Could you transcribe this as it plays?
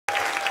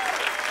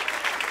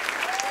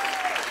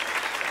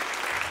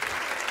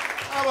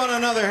about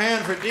another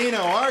hand for Dino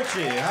Archie?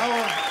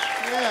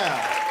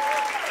 Yeah.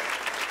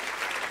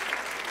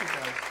 Thank you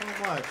guys so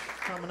much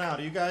for coming out.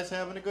 Are you guys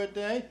having a good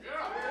day?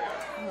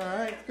 Yeah. All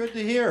right, good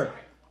to hear.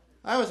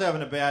 I was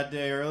having a bad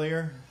day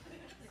earlier.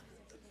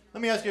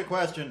 Let me ask you a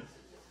question.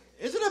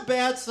 Is it a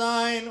bad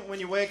sign when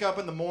you wake up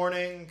in the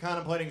morning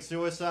contemplating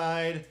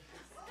suicide,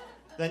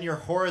 then your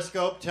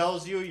horoscope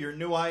tells you your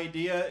new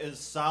idea is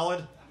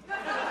solid?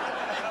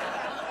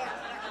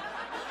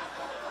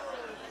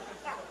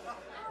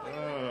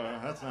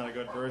 That's not a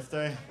good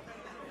birthday.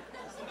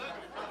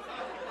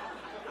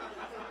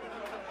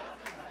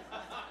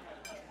 I'm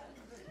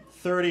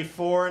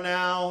 34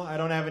 now. I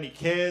don't have any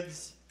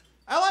kids.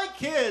 I like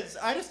kids.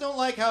 I just don't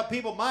like how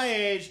people my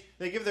age,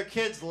 they give their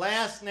kids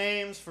last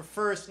names for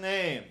first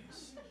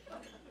names.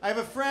 I have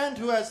a friend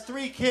who has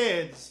 3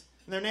 kids,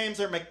 and their names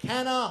are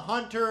McKenna,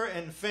 Hunter,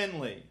 and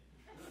Finley.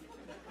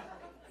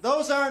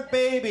 Those aren't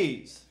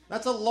babies.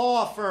 That's a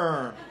law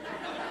firm.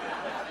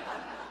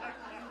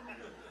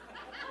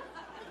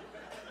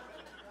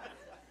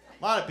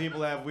 A lot of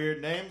people have weird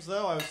names,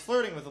 though. I was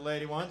flirting with a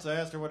lady once. I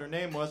asked her what her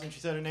name was, and she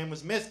said her name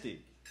was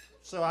Misty.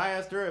 So I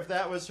asked her if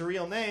that was her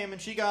real name,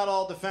 and she got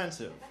all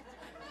defensive.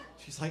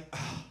 She's like,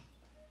 oh,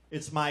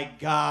 it's my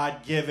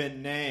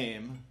God-given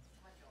name.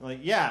 I'm like,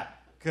 yeah,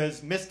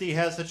 because Misty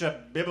has such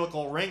a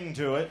biblical ring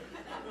to it.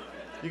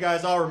 You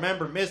guys all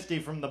remember Misty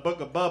from the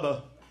Book of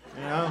Bubba,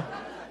 you know?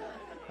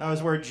 That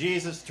was where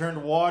Jesus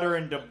turned water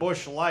into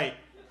bush light.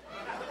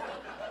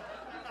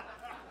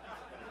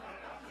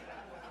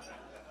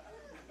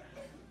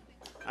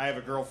 I have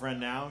a girlfriend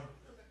now.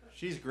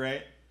 She's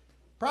great.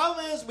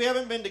 Problem is, we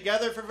haven't been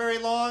together for very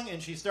long,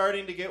 and she's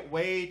starting to get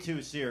way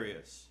too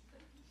serious.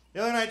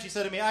 The other night she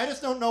said to me, I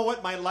just don't know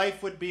what my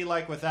life would be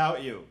like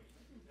without you.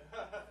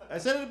 I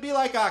said it'd be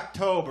like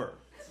October.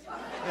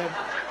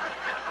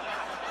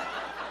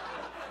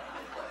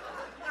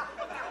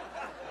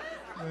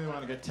 We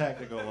want to get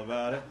technical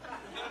about it.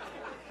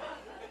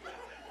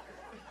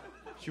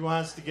 She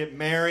wants to get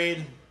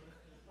married.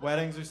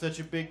 Weddings are such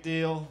a big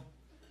deal.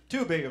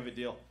 Too big of a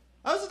deal.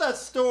 I was at that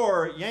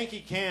store,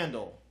 Yankee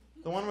Candle,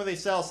 the one where they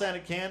sell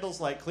scented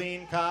candles like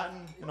Clean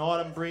Cotton and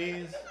Autumn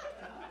Breeze.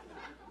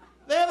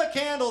 They have a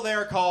candle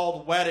there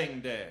called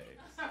Wedding Day.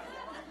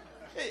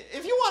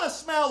 If you want to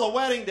smell a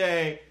wedding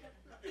day,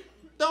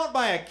 don't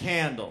buy a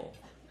candle.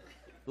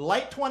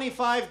 Light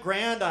 25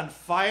 grand on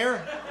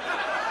fire?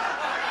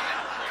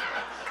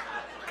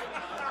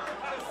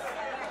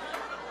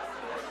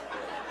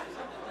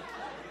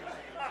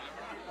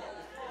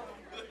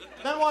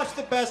 Then watch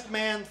the best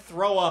man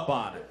throw up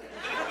on it.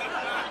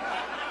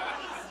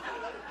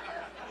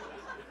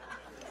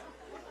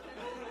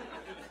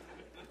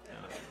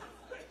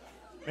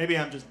 Maybe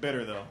I'm just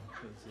bitter, though.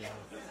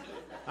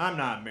 I'm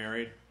not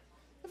married.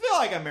 I feel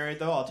like I'm married,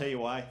 though. I'll tell you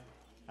why.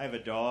 I have a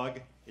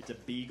dog. It's a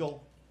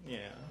beagle.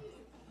 Yeah.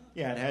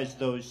 Yeah, it has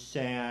those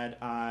sad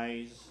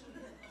eyes.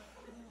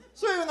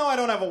 So even though I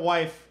don't have a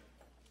wife,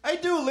 I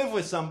do live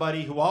with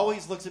somebody who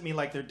always looks at me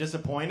like they're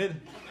disappointed.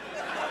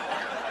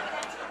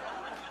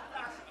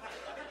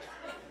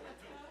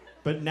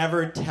 But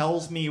never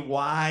tells me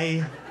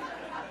why.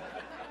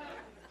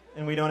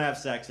 And we don't have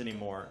sex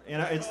anymore. You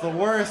know, it's the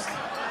worst.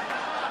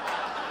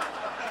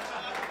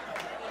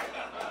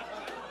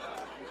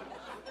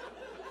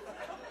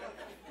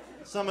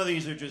 Some of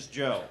these are just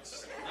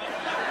jokes.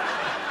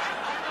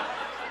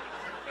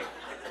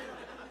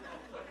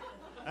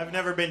 I've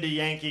never been to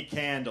Yankee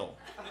Candle.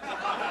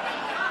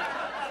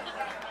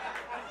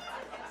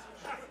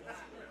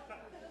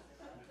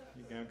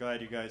 I'm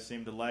glad you guys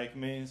seem to like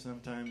me.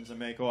 Sometimes I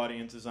make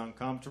audiences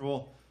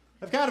uncomfortable.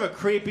 I've kind of a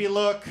creepy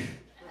look.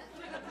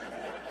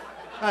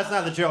 That's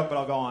not the joke, but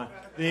I'll go on.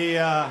 It's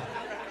not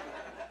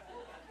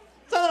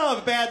that I'm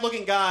a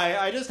bad-looking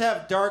guy. I just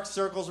have dark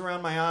circles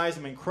around my eyes.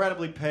 I'm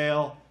incredibly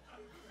pale.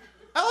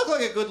 I look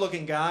like a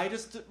good-looking guy,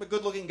 just a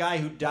good-looking guy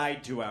who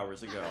died 2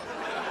 hours ago.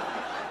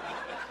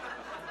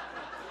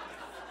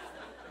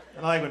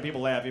 And I like when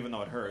people laugh, even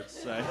though it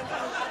hurts.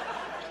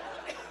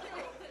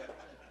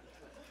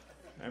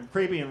 I'm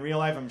creepy in real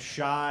life. I'm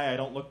shy. I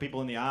don't look people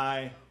in the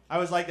eye. I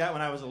was like that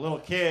when I was a little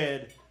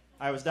kid.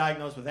 I was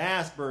diagnosed with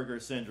Asperger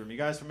syndrome. You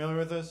guys familiar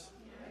with this?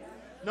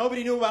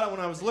 Nobody knew about it when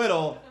I was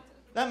little.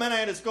 That meant I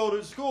had to go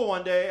to school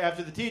one day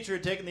after the teacher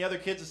had taken the other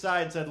kids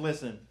aside and said,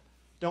 listen,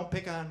 don't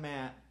pick on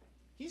Matt.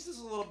 He's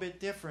just a little bit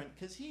different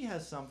because he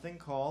has something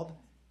called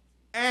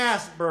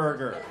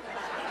Asperger.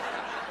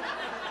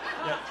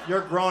 Yeah,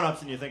 you're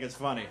grown-ups and you think it's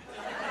funny.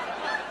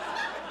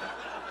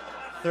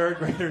 Third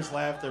graders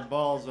laugh their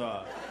balls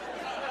off.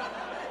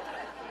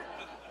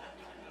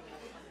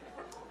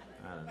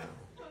 I don't know.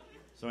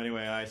 So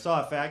anyway, I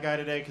saw a fat guy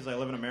today because I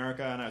live in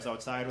America and I was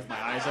outside with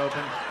my eyes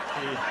open.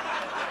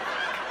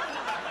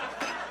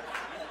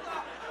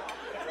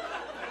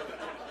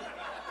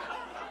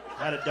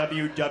 Had a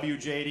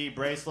WWJD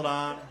bracelet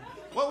on.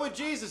 What would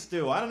Jesus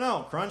do? I don't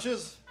know.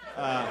 Crunches?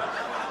 Have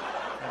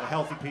a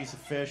healthy piece of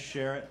fish,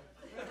 share it.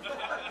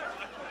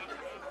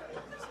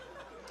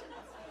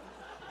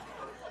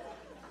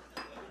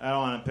 I don't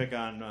want to pick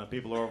on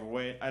people who are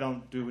overweight. I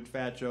don't do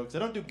fat jokes. I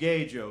don't do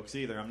gay jokes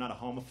either. I'm not a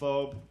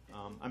homophobe.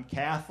 I'm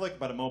Catholic,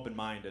 but I'm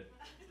open-minded.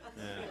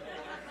 Yeah.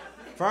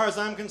 As far as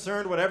I'm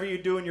concerned, whatever you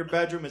do in your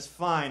bedroom is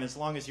fine as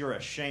long as you're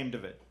ashamed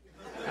of it.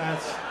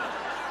 That's...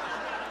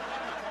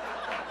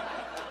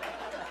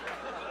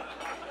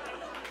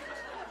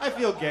 I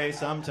feel gay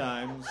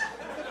sometimes.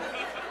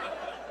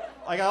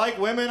 Like, I like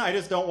women, I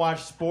just don't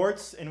watch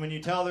sports. And when you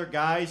tell their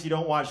guys you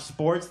don't watch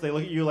sports, they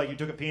look at you like you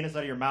took a penis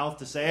out of your mouth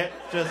to say it.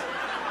 Just...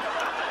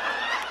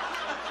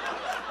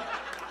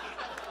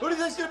 Who do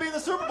you think's going to be in the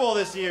Super Bowl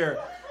this year?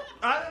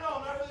 I don't know,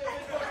 I'm not really a big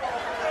football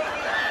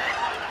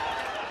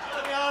fan.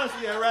 To be honest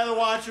with you, I'd rather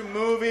watch a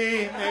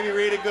movie, maybe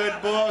read a good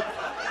book.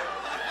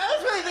 I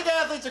just really think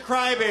athletes are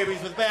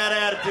crybabies with bad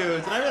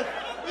attitudes. And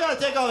we gotta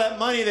take all that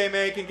money they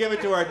make and give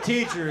it to our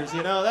teachers,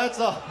 you know, that's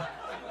all.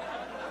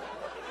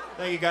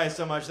 Thank you guys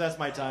so much, that's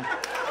my time.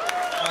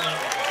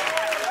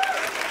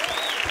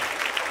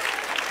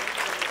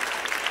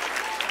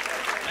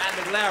 Matt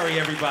McClowry,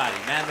 everybody.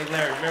 Matt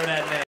McClowry, remember that name.